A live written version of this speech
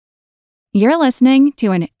You're listening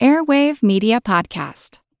to an Airwave Media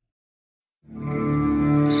Podcast.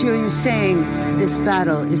 So you're saying this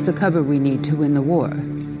battle is the cover we need to win the war?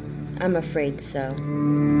 I'm afraid so.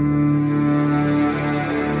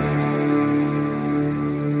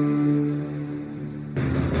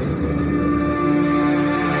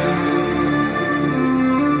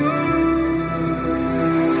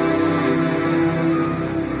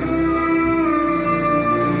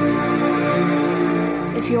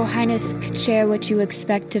 If Your Highness could share what you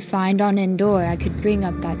expect to find on Endor, I could bring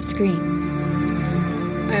up that screen.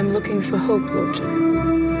 I am looking for hope, Lordship.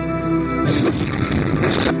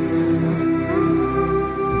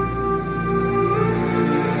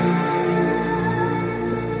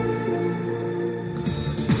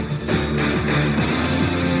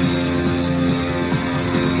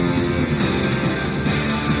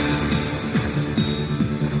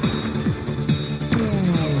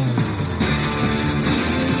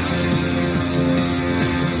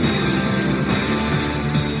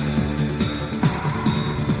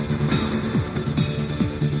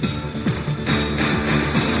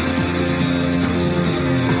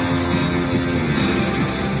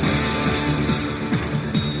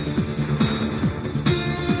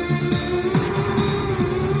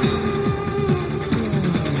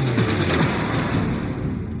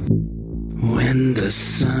 When the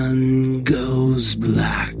sun goes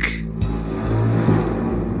black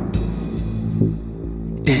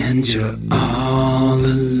and you're all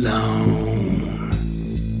alone,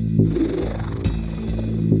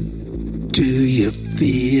 do you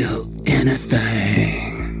feel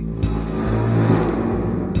anything?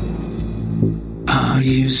 Are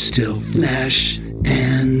you still flesh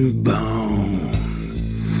and bone?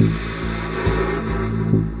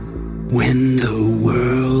 When the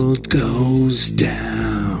world goes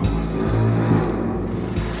down.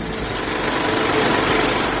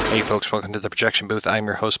 Hey folks, welcome to the Projection Booth. I'm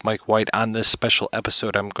your host, Mike White. On this special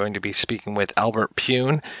episode, I'm going to be speaking with Albert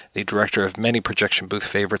Pyun, the director of many Projection Booth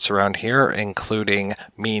favorites around here, including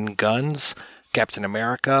Mean Guns, Captain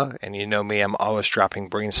America, and you know me, I'm always dropping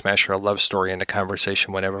Brain Smasher, a love story, into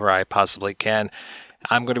conversation whenever I possibly can.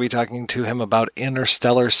 I'm going to be talking to him about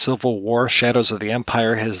Interstellar Civil War, Shadows of the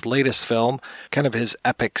Empire, his latest film, kind of his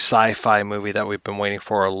epic sci-fi movie that we've been waiting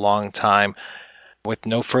for a long time. With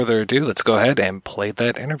no further ado, let's go ahead and play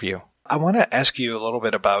that interview. I want to ask you a little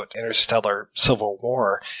bit about Interstellar Civil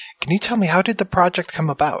War. Can you tell me, how did the project come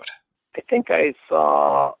about? I think I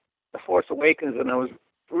saw The Force Awakens and I was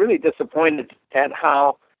really disappointed at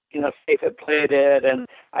how, Faith had played it, and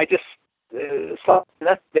I just saw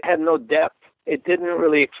that it had no depth. It didn't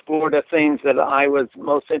really explore the things that I was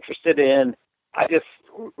most interested in. I just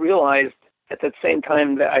realized at the same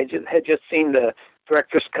time that I had just seen the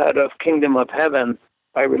director's cut of Kingdom of Heaven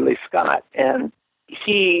by Ridley Scott, and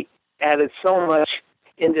he added so much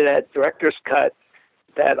into that director's cut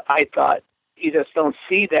that I thought you just don't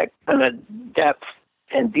see that kind of depth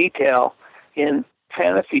and detail in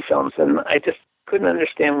fantasy films, and I just couldn't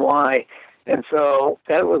understand why. And so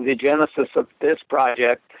that was the genesis of this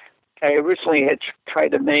project. I originally had tried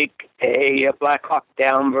to make a Black Hawk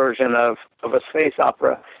Down version of a space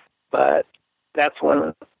opera, but that's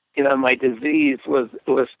when my disease was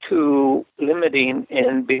too limiting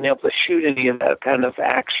in being able to shoot any of that kind of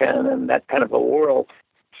action and that kind of a world.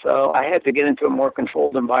 So I had to get into a more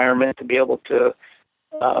controlled environment to be able to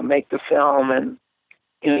make the film. And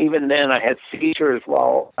even then, I had seizures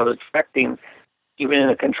while I was directing, even in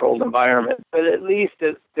a controlled environment. But at least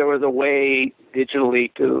there was a way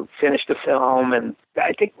digitally to finish the film, and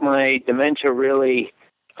I think my dementia really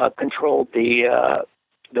controlled the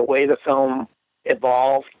way the film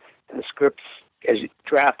evolved, and the scripts, as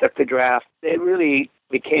draft after draft, it really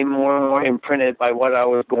became more and more imprinted by what I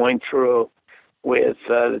was going through with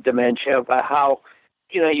the dementia, about how,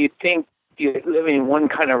 you think you're living in one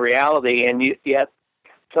kind of reality, and yet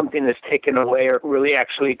something is taken away or really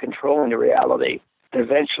actually controlling the reality. And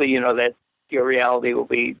eventually, that your reality will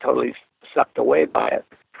be totally sucked away by it.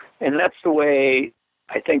 And that's the way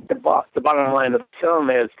I think the bottom line of the film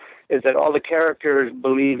is that all the characters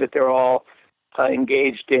believe that they're all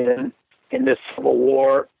engaged in this civil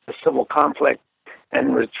war, a civil conflict,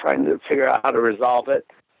 and we're trying to figure out how to resolve it.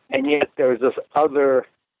 And yet there's this other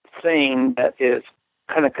thing that is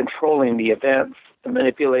kind of controlling the events and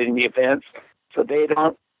manipulating the events, so they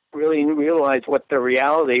don't really realize what the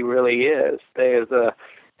reality really is.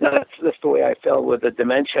 That's just the way I felt with the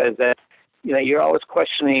dementia, is that, you're always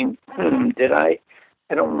questioning, did I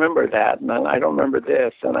don't remember that, and I don't remember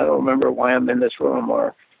this, and I don't remember why I'm in this room,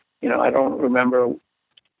 or, I don't remember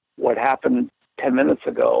what happened 10 minutes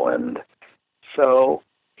ago. And so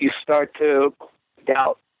you start to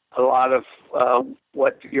doubt a lot of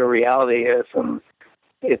what your reality is, and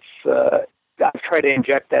it's I've tried to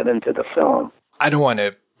inject that into the film. I don't want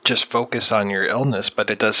to just focus on your illness, but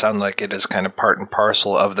it does sound like it is kind of part and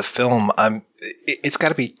parcel of the film. It's got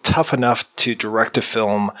to be tough enough to direct a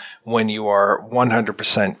film when you are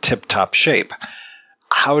 100% tip-top shape.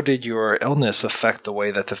 How did your illness affect the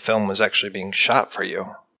way that the film was actually being shot for you?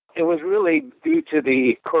 It was really due to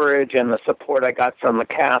the courage and the support I got from the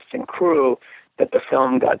cast and crew that the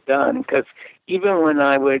film got done. Because even when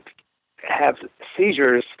I would have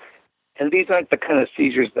seizures, and these aren't the kind of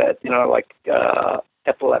seizures that, like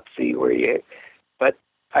epilepsy, but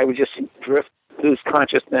I would just lose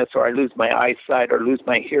consciousness, or I lose my eyesight, or lose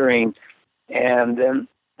my hearing, and then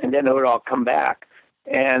it would all come back.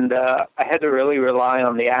 And I had to really rely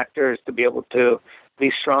on the actors to be able to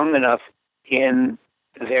be strong enough in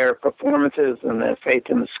their performances and their faith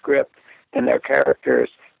in the script and their characters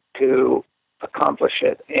to accomplish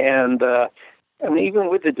it. And even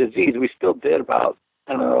with the disease, we still did about,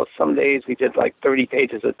 some days we did like 30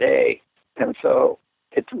 pages a day. And so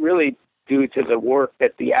it's really due to the work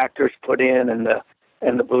that the actors put in and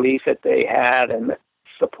the belief that they had and the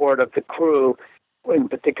support of the crew. In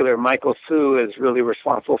particular, Michael Sue is really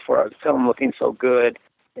responsible for our film looking so good,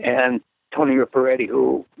 and Tony Ripperetti,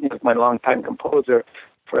 who is my longtime composer,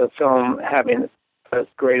 for the film having as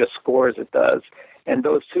great a score as it does. And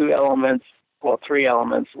those three elements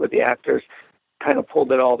with the actors kind of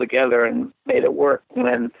pulled it all together and made it work.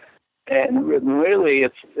 And really,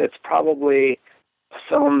 it's probably a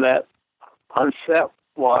film that, on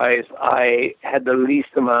set-wise, I had the least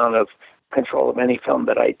amount of control of any film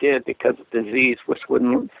that I did because of disease, which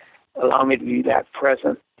wouldn't allow me to be that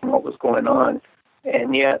present in what was going on.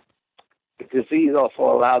 And yet, the disease also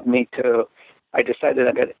allowed me to, I decided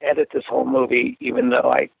I could edit this whole movie, even though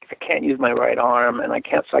I can't use my right arm, and I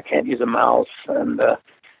can't use a mouse. And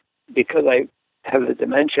because I have the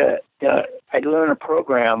dementia, I'd learn a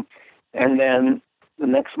program, and then the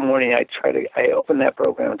next morning I open that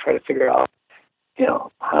program and try to figure out,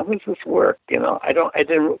 how does this work?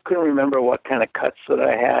 Couldn't remember what kind of cuts that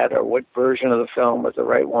I had or what version of the film was the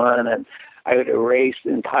right one, and I would erase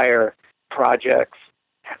entire projects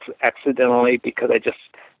accidentally because I just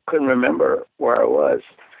couldn't remember where I was.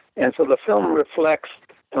 And so the film reflects,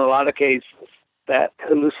 in a lot of cases, that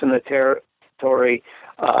hallucinatory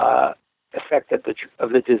effect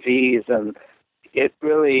of the disease, and it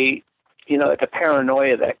really, the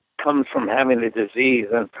paranoia that comes from having the disease.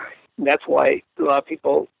 And that's why a lot of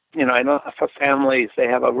people, I know for families, they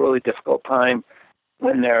have a really difficult time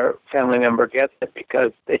when their family member gets it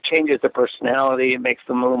because it changes their personality, it makes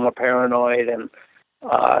them a little more paranoid, and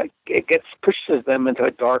it pushes them into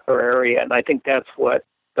a darker area. And I think that's what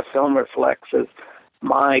the film reflects, is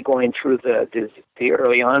my going through the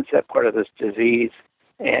early onset part of this disease.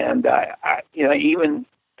 And even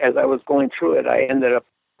as I was going through it, I ended up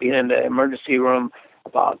being in the emergency room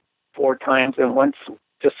about 4 times, and once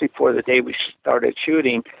just before the day we started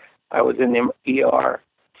shooting, I was in the ER.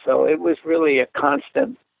 So it was really a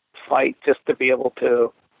constant fight just to be able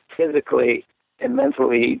to physically and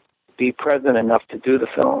mentally be present enough to do the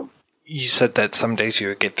film. You said that some days you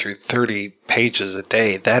would get through 30 pages a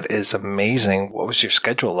day. That is amazing. What was your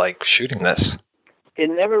schedule like shooting this? It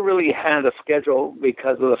never really had a schedule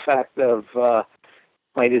because of the fact of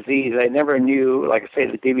my disease. I never knew, like I say,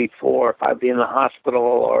 the day before, if I'd be in the hospital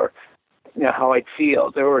or how I'd feel.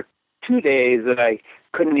 There were 2 days that I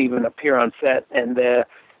couldn't even appear on set, and the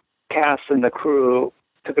cast and the crew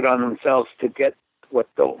took it on themselves to get what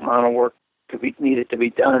the amount of work needed to be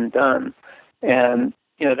done. And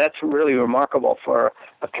that's really remarkable for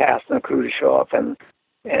a cast and a crew to show up and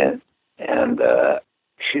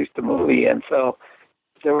shoot the movie. And so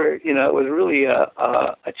there were, it was really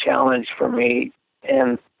a challenge for me.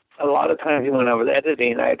 And a lot of times when I was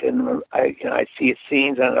editing, I'd see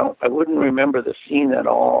scenes and I wouldn't remember the scene at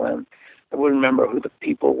all, and I wouldn't remember who the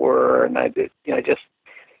people were, and it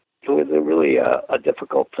was really a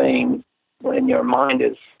difficult thing when your mind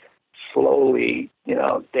is slowly,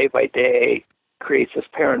 day by day, creates this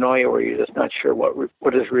paranoia where you're just not sure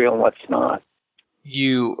what is real and what's not.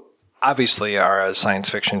 You obviously are a science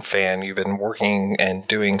fiction fan. You've been working and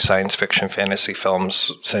doing science fiction fantasy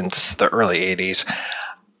films since the early 80s.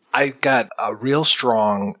 I got a real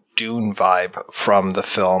strong Dune vibe from the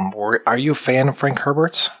film. Are you a fan of Frank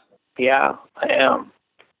Herbert's? Yeah, I am.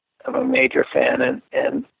 I'm a major fan,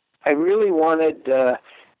 and I really wanted the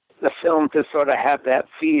film to sort of have that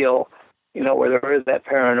feel, where there is that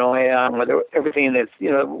paranoia, and where everything is,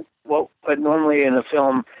 what normally in a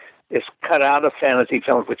film is cut out of fantasy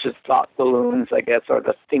films, which is thought balloons, I guess, or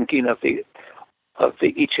the thinking of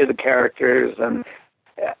each of the characters, and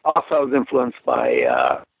Also, I was influenced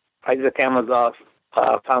by Isaac Asimov's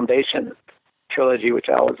Foundation trilogy, which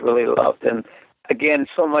I always really loved. And again,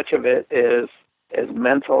 so much of it is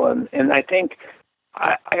mental. And I think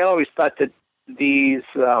I always thought that these,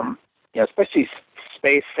 especially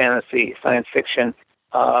space fantasy, science fiction,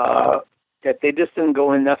 that they just didn't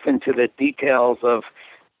go enough into the details of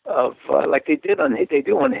like they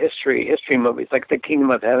do on history movies, like The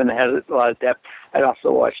Kingdom of Heaven had a lot of depth. I'd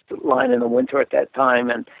also watched Lion in the Winter at that time,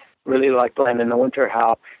 and really liked Lion in the Winter.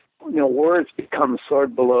 How words become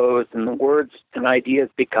sword blows, and the words and ideas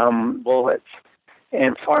become bullets,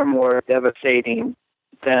 and far more devastating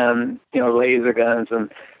than laser guns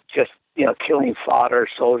and just killing fodder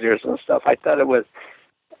soldiers and stuff. I thought it was.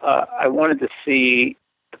 I wanted to see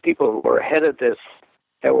the people who were ahead of this,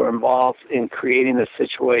 that were involved in creating the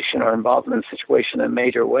situation or involved in the situation in a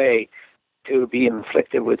major way, to be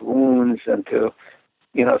inflicted with wounds, and to,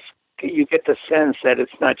 you get the sense that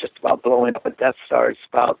it's not just about blowing up a Death Star, it's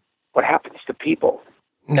about what happens to people.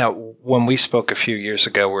 Now, when we spoke a few years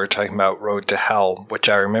ago, we were talking about Road to Hell, which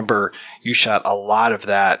I remember you shot a lot of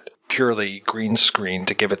that purely green screen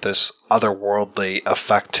to give it this otherworldly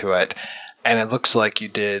effect to it. And it looks like you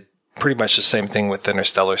did pretty much the same thing with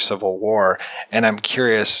Interstellar Civil War. And I'm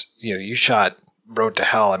curious, you shot Road to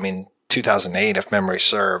Hell, 2008, if memory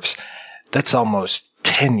serves. That's almost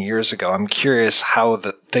 10 years ago. I'm curious how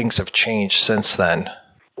the things have changed since then.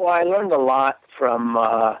 Well, I learned a lot from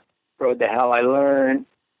Road to Hell. I learned,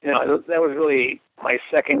 that was really my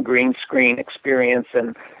second green screen experience,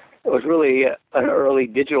 and it was really an early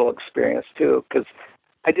digital experience, too, because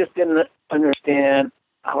I just didn't understand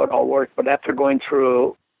how it all worked. But after going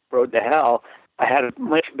through Road to Hell, I had a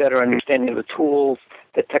much better understanding of the tools.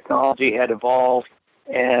 The technology had evolved,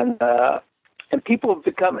 and people have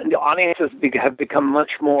become, and the audiences have become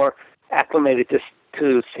much more acclimated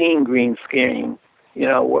to seeing green screen,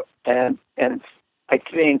 and I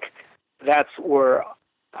think that's where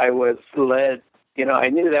I was led. I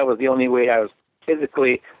knew that was the only way I was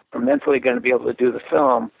physically or mentally going to be able to do the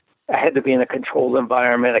film. I had to be in a controlled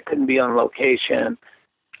environment. I couldn't be on location.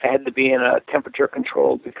 I had to be in a temperature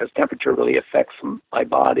controlled, because temperature really affects my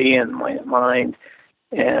body and my mind.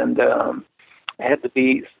 And I had to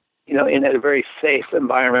be, in a very safe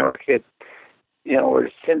environment where I could,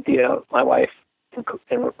 where Cynthia, my wife and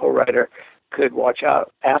co-writer, could watch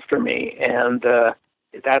out after me. And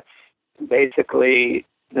that's basically,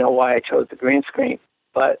 why I chose the green screen.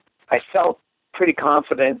 But I felt pretty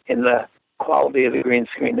confident in the quality of the green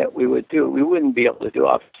screen that we would do. We wouldn't be able to do,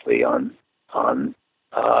 obviously, on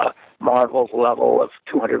Marvel's level of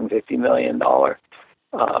 $250 million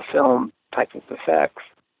film type of effects.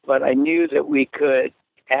 But I knew that we could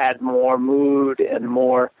add more mood and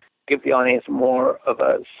more, give the audience more of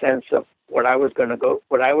a sense of what I was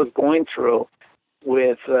going through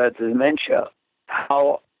with dementia,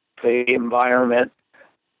 how the environment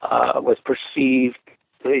was perceived,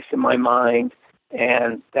 at least in my mind.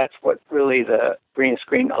 And that's what really the green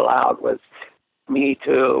screen allowed, was me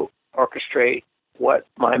to orchestrate what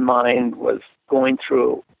my mind was going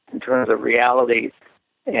through in terms of realities.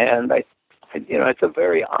 And it's a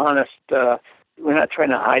very honest, we're not trying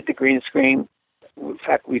to hide the green screen. In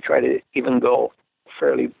fact, we try to even go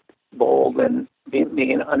fairly bold and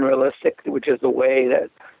being unrealistic, which is the way that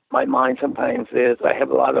my mind sometimes is. I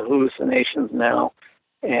have a lot of hallucinations now,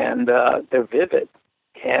 and they're vivid.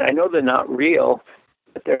 And I know they're not real,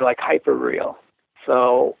 but they're like hyper real.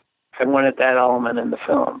 So I wanted that element in the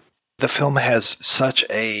film. The film has such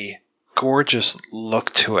a gorgeous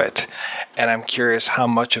look to it, and I'm curious how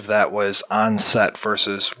much of that was on set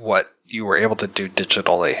versus what you were able to do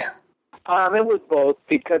digitally. It was both,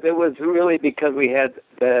 because we had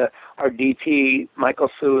our DP, Michael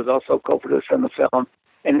Su, is also co-producer on the film,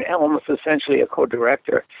 and almost essentially a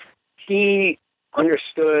co-director. He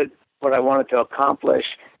understood what I wanted to accomplish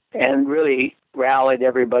and really rallied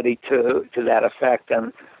everybody to that effect.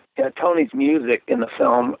 And Tony's music in the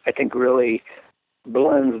film, I think, really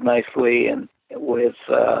blends nicely and with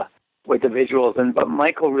the visuals. But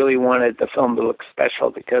Michael really wanted the film to look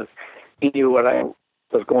special, because he knew what I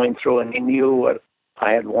was going through, and he knew what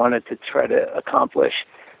I had wanted to try to accomplish.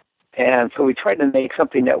 And so we tried to make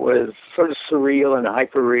something that was sort of surreal and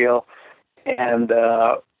hyper-real, and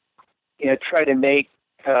try to make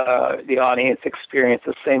the audience experience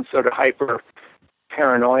the same sort of hyper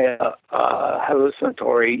paranoia,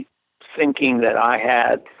 hallucinatory thinking that I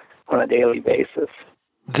had on a daily basis.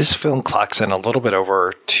 This film clocks in a little bit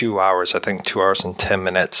over 2 hours, I think 2 hours and 10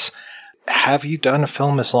 minutes. Have you done a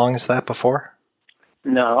film as long as that before?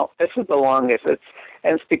 No, this is the longest.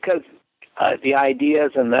 It's because the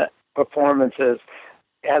ideas and the performances,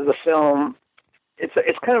 as the film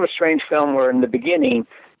it's kind of a strange film where in the beginning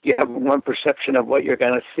you have one perception of what you're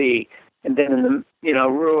going to see, and then in the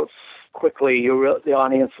real quickly the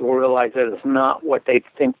audience will realize that it's not what they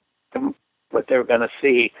think what they're going to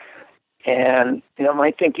see. And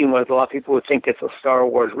my thinking was a lot of people would think it's a Star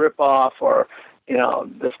Wars ripoff or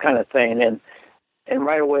this kind of thing, and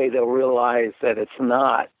right away they'll realize that it's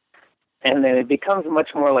not. And then it becomes much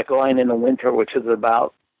more like Lion in the Winter, which is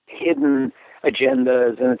about hidden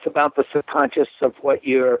agendas, and it's about the subconscious of what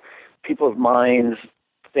your people's minds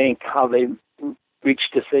think, how they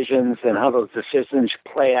reach decisions, and how those decisions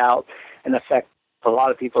play out and affect a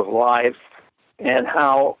lot of people's lives, and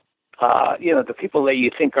how the people that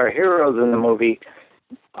you think are heroes in the movie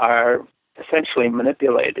are essentially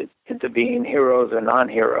manipulated into being heroes or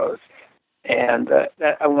non-heroes. And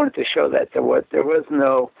I wanted to show that there was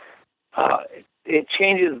no. It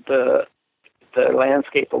changes the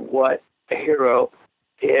landscape of what a hero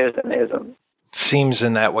is and isn't. Seems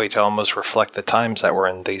in that way to almost reflect the times that we're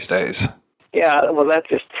in these days. Yeah, well, that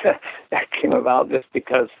came about just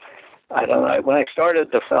because, I don't know, when I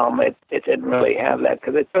started the film, it didn't really have that,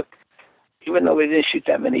 because it took, even though we didn't shoot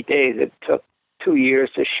that many days, it took 2 years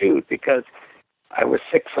to shoot because I was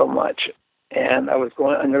sick so much, and I was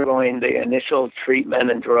undergoing the initial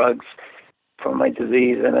treatment and drugs for my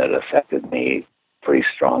disease, and it affected me pretty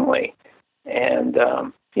strongly. And,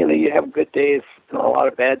 you have good days and a lot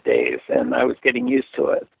of bad days, and I was getting used to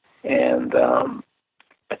it. And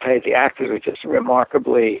I tell you, the actors were just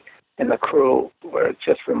remarkably, and the crew were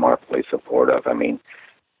just remarkably supportive. I mean,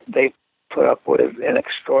 they put up with an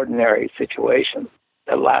extraordinary situation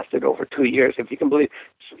that lasted over 2 years. If you can believe,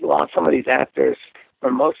 some of these actors,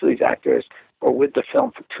 or most of these actors, were with the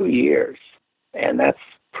film for 2 years, and that's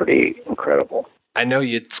pretty incredible. I know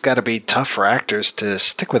it's got to be tough for actors to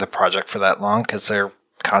stick with a project for that long because they're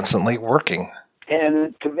constantly working.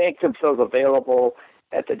 And to make themselves available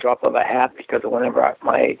at the drop of a hat, because whenever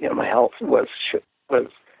my health was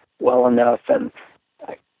well enough, and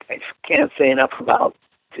I can't say enough about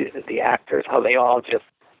the actors, how they all just,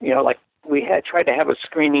 like we had tried to have a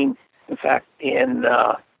screening, in fact, in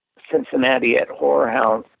Cincinnati at Horror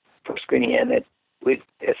Hound for screening, and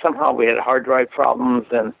somehow we had hard drive problems,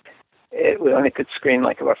 and we only could screen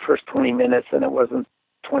like our first 20 minutes, and it wasn't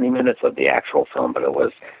 20 minutes of the actual film, but it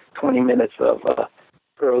was 20 minutes of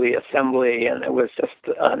early assembly, and it was just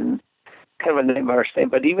kind of a nightmare thing.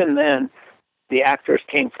 But even then, the actors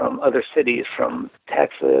came from other cities, from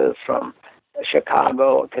Texas, from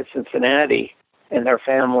Chicago to Cincinnati, and their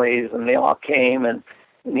families, and they all came, and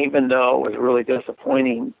even though it was really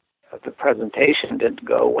disappointing, the presentation didn't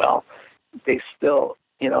go well, they still,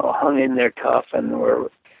 hung in there tough, and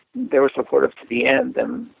they were supportive to the end,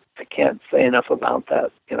 and I can't say enough about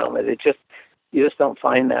that. You just don't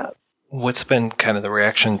find that. What's been kind of the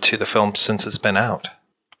reaction to the film since it's been out?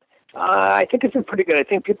 I think it's been pretty good. I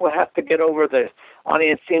think people have to get over the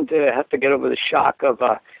shock of,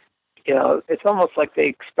 it's almost like they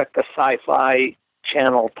expect a sci-fi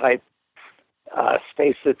channel type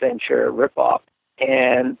space adventure ripoff.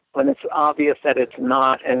 And when it's obvious that it's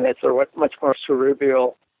not, and it's a much more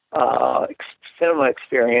cerebral cinema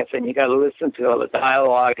experience, and you got to listen to all the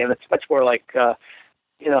dialogue, and it's much more like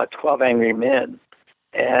 12 Angry Men.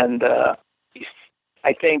 And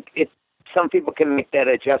I think some people can make that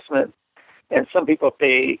adjustment, and some people, if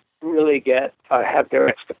they really have their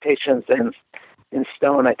expectations in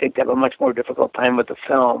stone, I think they have a much more difficult time with the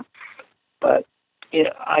film. But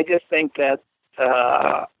I just think that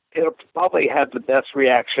it'll probably have the best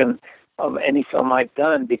reaction of any film I've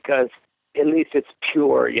done, because at least it's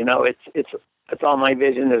pure. It's all my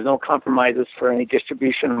vision. There's no compromises for any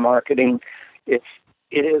distribution or marketing. It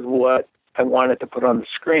is what I wanted to put on the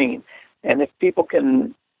screen. And if people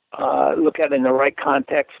can look at it in the right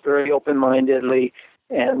context, very open-mindedly,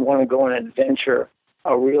 and want to go on an adventure,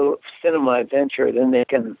 a real cinema adventure, then they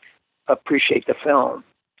can appreciate the film.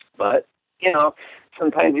 But,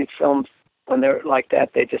 sometimes these films, when they're like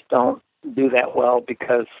that, they just don't do that well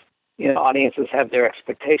because, audiences have their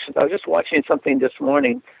expectations. I was just watching something this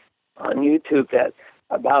morning on YouTube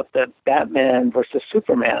about the Batman versus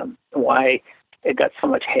Superman, why it got so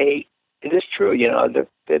much hate. It is true,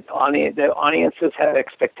 the audiences have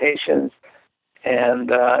expectations,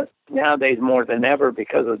 and nowadays more than ever,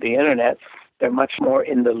 because of the internet, they're much more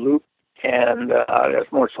in the loop, and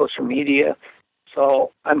there's more social media.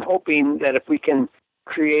 So I'm hoping that if we can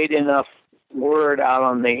create enough word out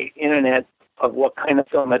on the internet of what kind of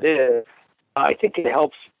film it is, I think it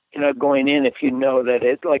helps, going in, if you know that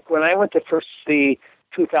it, like when I went to first see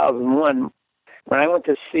 2001, when I went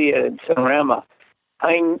to see it in Cinerama,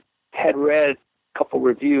 I had read a couple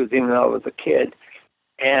reviews, even though I was a kid,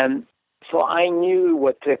 and So I knew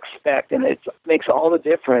what to expect, and it makes all the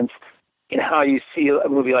difference in how you see a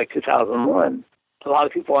movie like 2001. A lot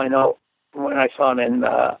of people I know, when I saw it in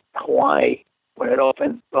Hawaii, when it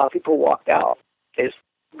opened, a lot of people walked out. They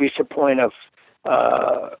reached a point of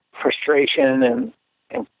frustration and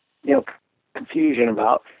confusion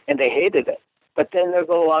about, and they hated it. But then there's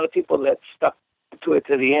a lot of people that stuck to it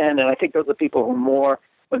to the end, and I think those are people who more,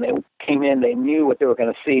 when they came in, they knew what they were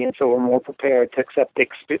going to see, and so were more prepared to accept the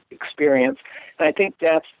experience. And I think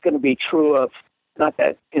that's going to be true of, not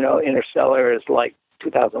that, Interstellar is like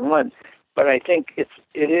 2001, but I think it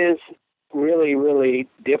is really, really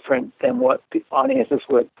different than what audiences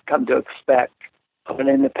would come to expect of an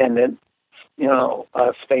independent,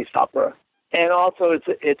 space opera. And also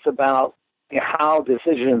it's about how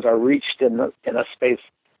decisions are reached in a space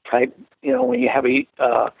type, when you have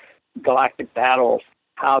galactic battles,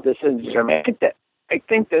 how decisions are made. I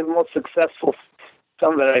think the most successful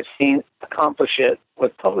film that I've seen accomplish it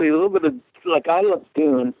was probably a little bit of, like, I love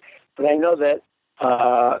Dune, but I know that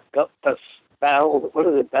the battle,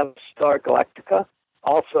 Battlestar Galactica,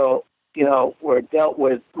 also, where it dealt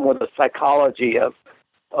with more the psychology of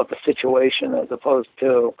the situation as opposed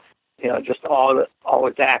to, just all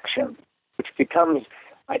its action, which becomes,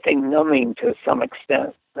 I think, numbing to some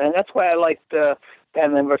extent. And that's why I liked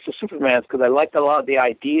Batman versus Superman, because I liked a lot of the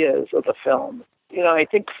ideas of the film. I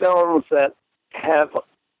think films that have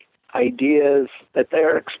ideas, that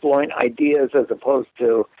they're exploring ideas as opposed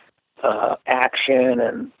to action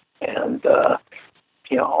and the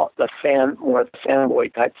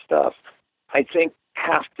fanboy type stuff, I think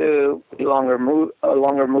have to be a longer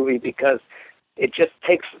movie, because it just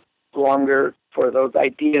takes longer for those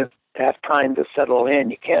ideas to have time to settle in.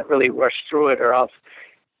 You can't really rush through it, or else,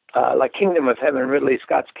 like Kingdom of Heaven, Ridley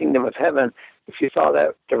Scott's Kingdom of Heaven, if you saw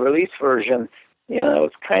the release version,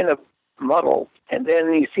 it's kind of muddled. And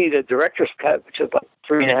then you see the director's cut, which is like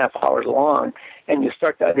 3.5 hours long, and you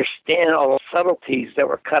start to understand all the subtleties that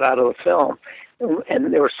were cut out of the film.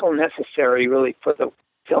 And they were so necessary, really, for the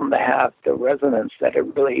film to have the resonance that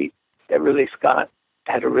Ridley Scott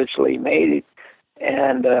had originally made.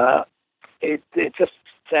 And it's just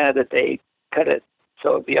sad that they cut it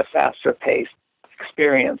so it'd be a faster paced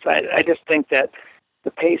experience. I just think that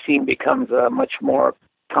the pacing becomes a much more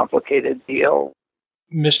complicated deal.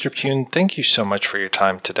 Mr. Pyun, thank you so much for your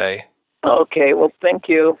time today. Okay, well, thank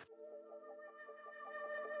you.